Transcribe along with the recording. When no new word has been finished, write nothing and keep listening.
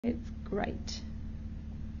It's great.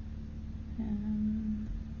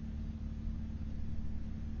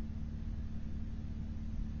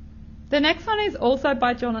 The next one is also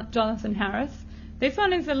by Jonathan Harris. This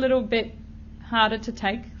one is a little bit harder to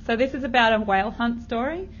take. So this is about a whale hunt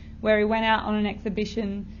story where he went out on an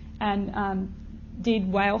exhibition and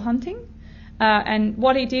did whale hunting. And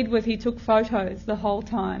what he did was he took photos the whole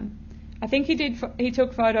time. I think he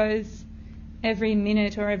took photos every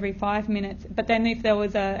minute or every 5 minutes, but then if there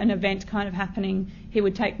was an event kind of happening, he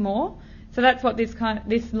would take more. So that's what this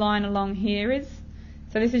line along here is.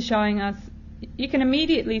 So this is showing us, you can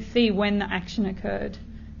immediately see when the action occurred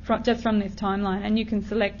just from this timeline, and you can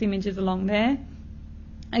select images along there.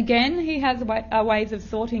 Again, he has ways of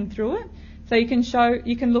sorting through it. So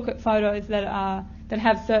you can look at photos that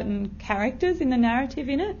have certain characters in the narrative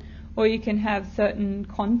in it, or you can have certain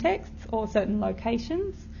contexts or certain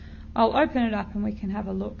locations. I'll open it up and we can have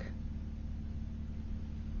a look.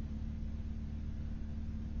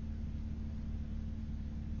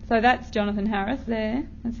 So that's Jonathan Harris there.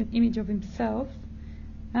 That's an image of himself.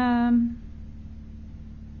 So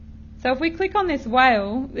if we click on this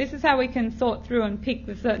whale, this is how we can sort through and pick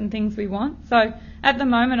the certain things we want. So at the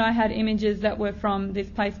moment I had images that were from this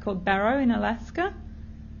place called Barrow in Alaska.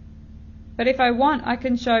 But if I want, I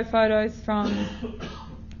can show photos from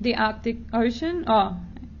the Arctic Ocean. Oh,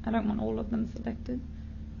 I don't want all of them selected.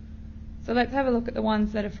 So let's have a look at the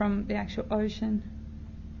ones that are from the actual ocean.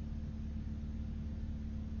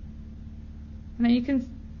 And then you can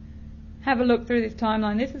have a look through this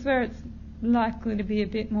timeline. This is where it's likely to be a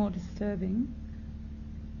bit more disturbing.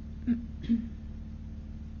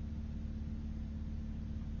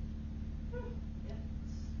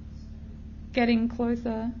 Getting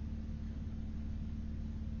closer.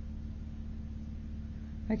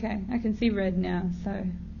 Okay, I can see red now, so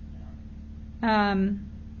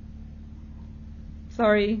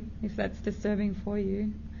sorry if that's disturbing for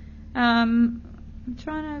you. I'm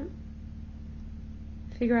trying to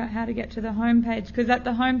figure out how to get to the home page, because at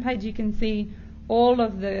the home page you can see all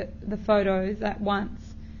of the photos at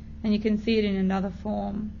once, and you can see it in another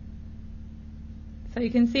form. So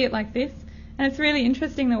you can see it like this, and it's really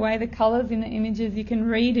interesting the way the colours in the images, you can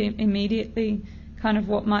read immediately kind of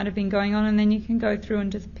what might have been going on, and then you can go through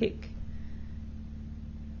and just pick.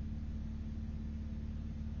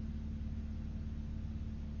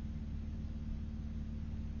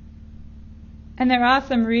 And there are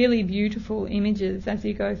some really beautiful images as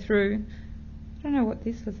you go through. I don't know what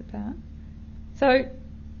this was about. So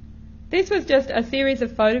this was just a series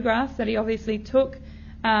of photographs that he obviously took,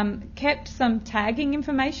 kept some tagging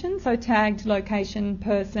information, so tagged location,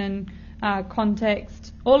 person,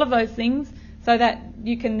 context, all of those things, so that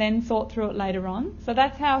you can then sort through it later on. So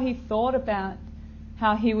that's how he thought about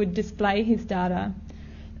how he would display his data.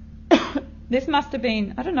 This must have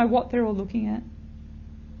been, I don't know what they're all looking at.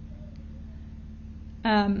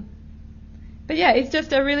 But yeah, it's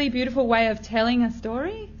just a really beautiful way of telling a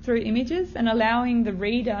story through images and allowing the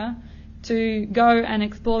reader to go and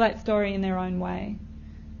explore that story in their own way.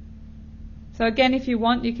 So again, if you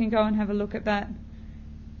want, you can go and have a look at that.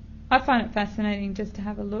 I find it fascinating just to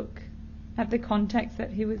have a look at the context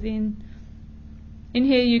that he was in. In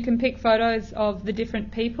here you can pick photos of the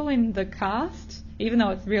different people in the cast, even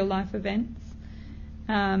though it's real life events.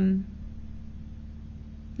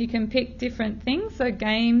 You can pick different things, so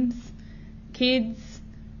games, kids,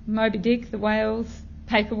 Moby Dick, the whales,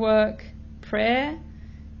 paperwork, prayer.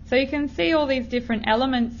 So you can see all these different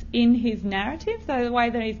elements in his narrative, so the way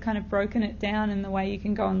that he's kind of broken it down and the way you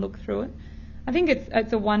can go and look through it. I think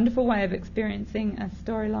it's a wonderful way of experiencing a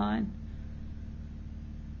storyline.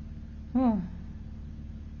 Oh.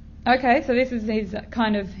 Okay, so this is his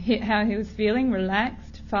kind of how he was feeling,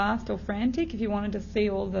 relaxed, fast or frantic, if you wanted to see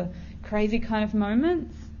all the crazy kind of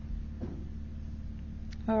moments.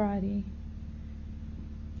 Alrighty.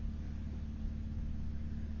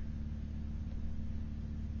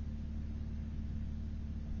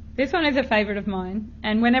 This one is a favourite of mine,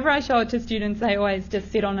 and whenever I show it to students they always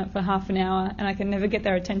just sit on it for half an hour and I can never get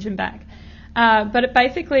their attention back. But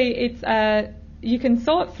you can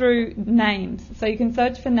sort through names, so you can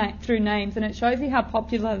search for through names, and it shows you how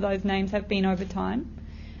popular those names have been over time.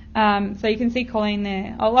 So you can see Colleen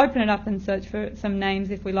there. I'll open it up and search for some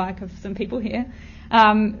names if we like of some people here.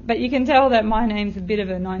 But you can tell that my name's a bit of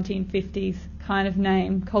a 1950s kind of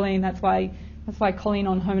name, Colleen. That's why Colleen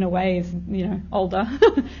on Home and Away is, older.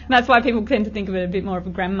 That's why people tend to think of it a bit more of a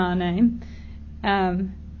grandma name. But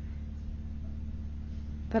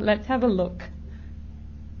let's have a look.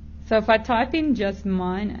 So if I type in just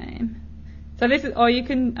my name, so this is, or you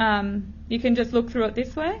can just look through it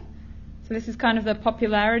this way. So this is kind of the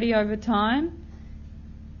popularity over time.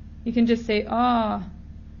 you can just see, oh,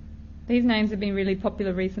 these names have been really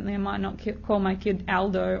popular recently. I might not call my kid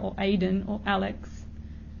Aldo or Aiden or Alex.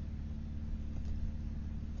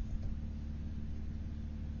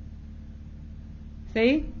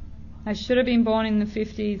 See? I should have been born in the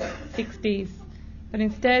 50s, 60s, but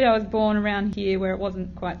instead I was born around here where it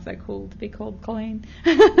wasn't quite so cool to be called Colleen.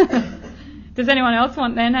 Does anyone else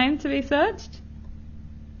want their name to be searched?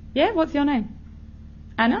 Yeah, what's your name?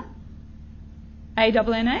 Anna?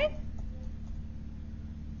 A-N-N-A?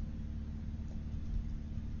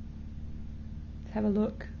 Let's have a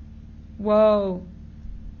look. Whoa.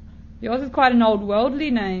 Yours is quite an old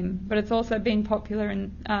worldly name, but it's also been popular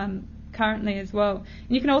in, currently as well.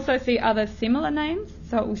 And you can also see other similar names,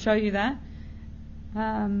 so it will show you that.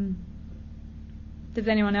 Does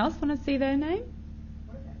anyone else want to see their name?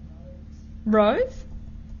 Rose?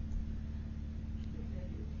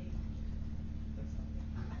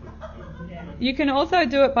 You can also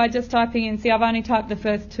do it by just typing in, see, I've only typed the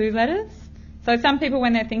first 2 letters. So some people,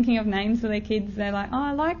 when they're thinking of names for their kids, they're like, oh,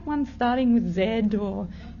 I like one starting with Z, or,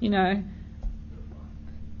 you know.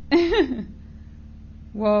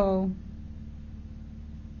 Whoa.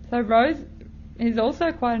 So Rose is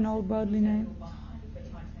also quite an old worldly name.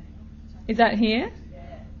 Is that here?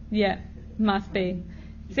 Yeah, must be.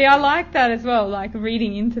 See, I like that as well, like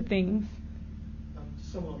reading into things.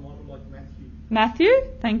 Someone like Matthew. Matthew?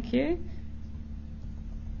 Thank you.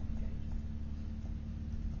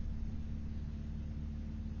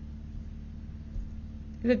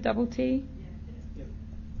 Is it double T? Yeah.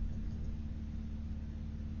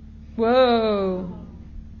 Whoa.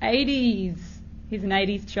 80s. He's an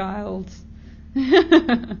 80s child.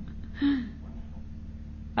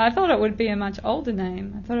 I thought it would be a much older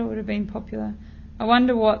name. I thought it would have been popular. I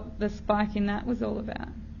wonder what the spike in that was all about.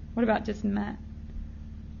 What about just Matt?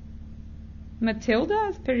 Matilda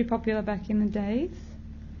was pretty popular back in the days.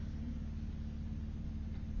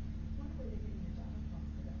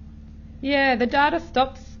 Yeah, the data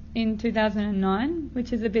stops in 2009,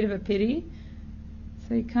 which is a bit of a pity.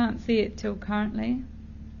 So you can't see it till currently.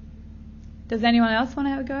 Does anyone else want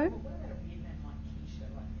to have a go?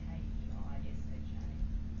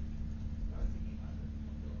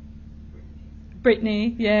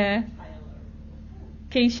 Brittany, yeah.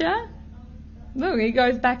 Keisha? Look, he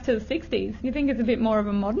goes back to the 60s. You think it's a bit more of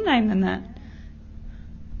a modern name than that?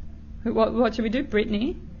 What should we do?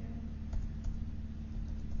 Brittany?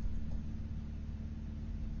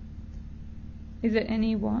 Is it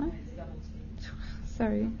N-E-Y?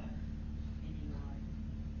 Sorry.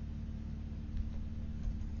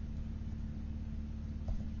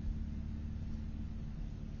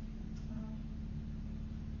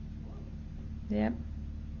 Yep.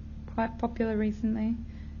 Quite popular recently.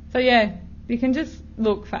 So yeah, you can just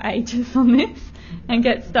look for ages on this and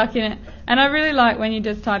get stuck in it. And I really like when you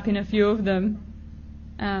just type in a few of them.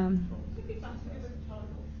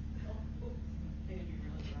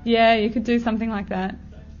 Yeah, you could do something like that.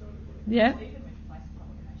 Yeah.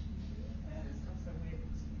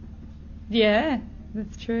 Yeah,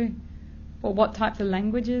 that's true. Or what types of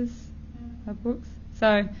languages of books.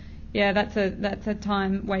 So, yeah, that's a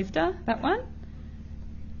time waster, that one.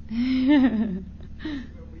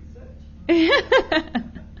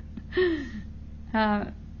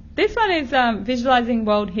 This one is visualizing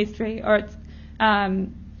world history, or it's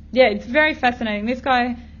it's very fascinating. This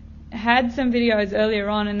guy had some videos earlier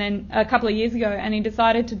on, and then a couple of years ago, and he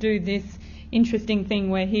decided to do this interesting thing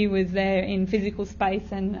where he was there in physical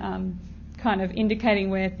space and kind of indicating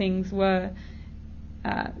where things were.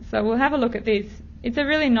 So we'll have a look at this. It's a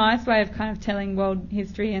really nice way of kind of telling world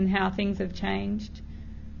history and how things have changed.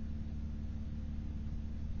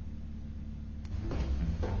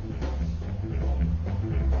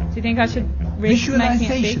 Do you think I should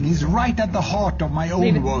Visualization is right at the heart of my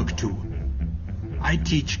own work too. I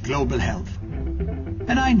teach global health.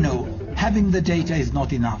 And I know having the data is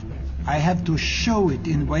not enough. I have to show it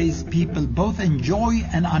in ways people both enjoy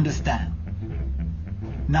and understand.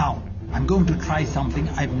 Now, I'm going to try something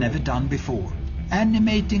I've never done before.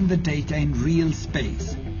 Animating the data in real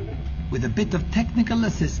space, with a bit of technical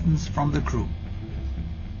assistance from the crew.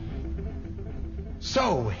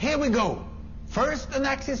 So, here we go. First, an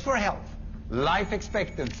axis for health, life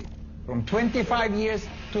expectancy, from 25 years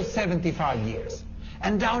to 75 years.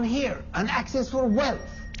 And down here, an axis for wealth,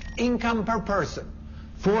 income per person,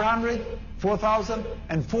 $400, $4,000,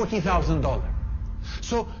 and $40,000.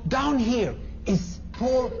 So down here is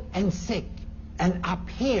poor and sick, and up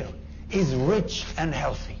here is rich and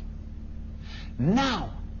healthy.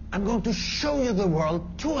 Now, I'm going to show you the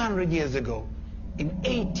world 200 years ago, in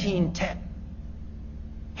 1810.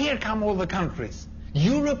 Here come all the countries.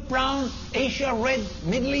 Europe brown, Asia red,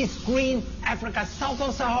 Middle East green, Africa south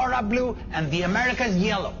of Sahara blue, and the Americas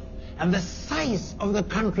yellow. And the size of the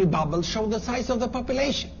country bubbles show the size of the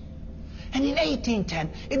population. And in 1810,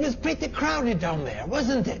 it was pretty crowded down there,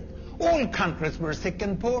 wasn't it? All countries were sick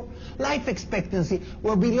and poor. Life expectancy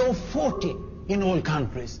were below 40 in all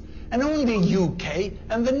countries. And only UK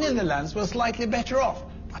and the Netherlands were slightly better off,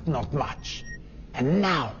 but not much. And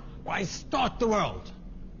now, why start the world?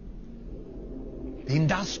 The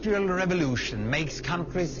Industrial Revolution makes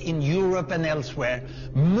countries in Europe and elsewhere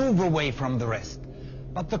move away from the rest.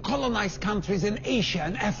 But the colonized countries in Asia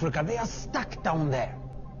and Africa, they are stuck down there.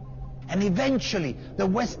 And eventually, the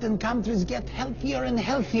Western countries get healthier and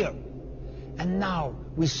healthier. And now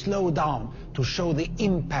we slow down to show the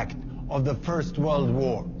impact of the First World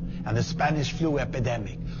War and the Spanish flu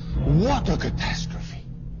epidemic. What a catastrophe!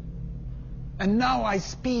 And now I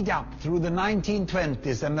speed up through the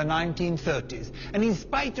 1920s and the 1930s. And in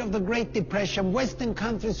spite of the Great Depression, Western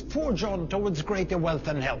countries forge on towards greater wealth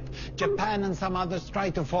and health. Japan and some others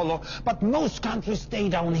try to follow, but most countries stay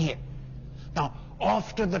down here. Now,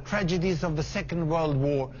 after the tragedies of the Second World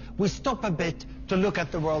War, we stop a bit to look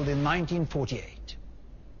at the world in 1948.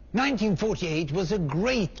 1948 was a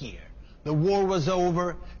great year. The war was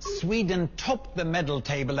over, Sweden topped the medal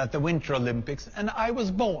table at the Winter Olympics, and I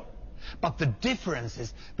was born. But the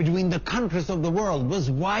differences between the countries of the world was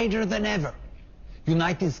wider than ever.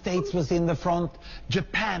 United States was in the front,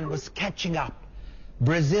 Japan was catching up.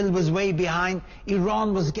 Brazil was way behind,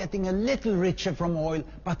 Iran was getting a little richer from oil,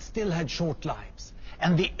 but still had short lives.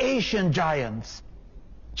 And the Asian giants,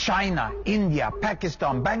 China, India,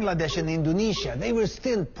 Pakistan, Bangladesh and Indonesia, they were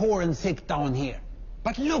still poor and sick down here.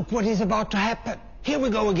 But look what is about to happen. Here we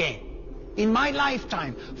go again. In my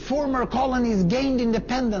lifetime, former colonies gained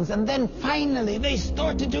independence, and then finally they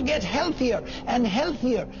started to get healthier and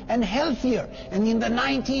healthier and healthier. And in the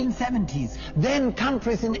 1970s, then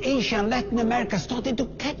countries in Asia and Latin America started to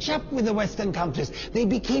catch up with the Western countries. They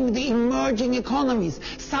became the emerging economies.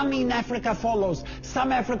 Some in Africa follows.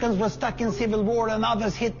 Some Africans were stuck in civil war and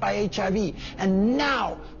others hit by HIV. And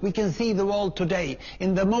now we can see the world today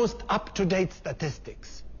in the most up-to-date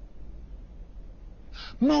statistics.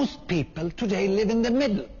 Most people today live in the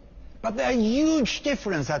middle, but there are huge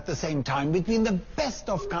differences at the same time between the best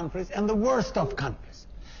of countries and the worst of countries.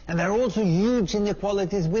 And there are also huge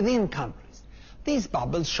inequalities within countries. These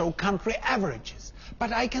bubbles show country averages,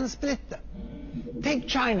 but I can split them. Take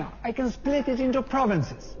China, I can split it into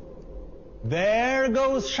provinces. There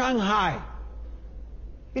goes Shanghai.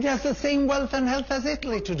 It has the same wealth and health as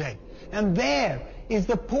Italy today. And there is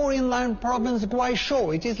the poor inland province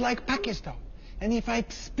Guizhou. It is like Pakistan. And if I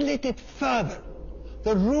split it further,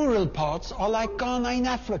 the rural parts are like Ghana in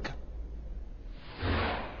Africa.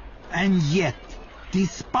 And yet,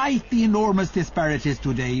 despite the enormous disparities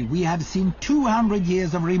today, we have seen 200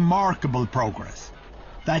 years of remarkable progress.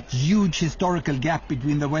 That huge historical gap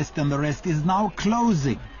between the West and the rest is now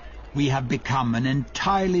closing. We have become an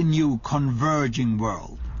entirely new converging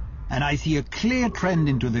world. And I see a clear trend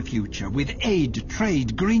into the future. With aid,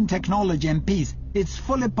 trade, green technology and peace, it's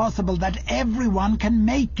fully possible that everyone can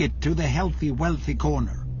make it to the healthy, wealthy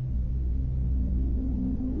corner.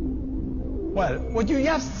 Well, what you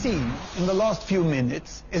just seen in the last few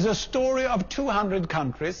minutes is a story of 200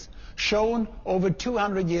 countries shown over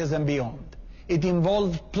 200 years and beyond. It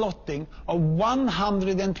involved plotting of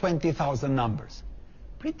 120,000 numbers.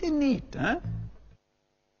 Pretty neat, huh?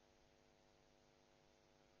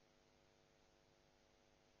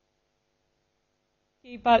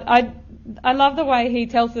 But I love the way he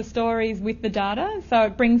tells the stories with the data, so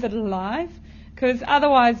it brings it alive. Because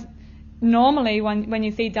otherwise, normally when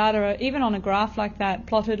you see data, even on a graph like that,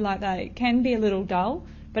 plotted like that, it can be a little dull.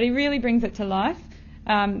 But he really brings it to life.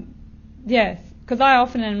 Yes, because I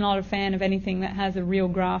often am not a fan of anything that has a real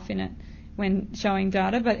graph in it when showing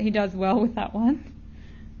data, but he does well with that one.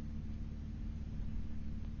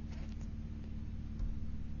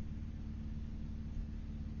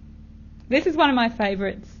 This is one of my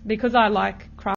favourites because I like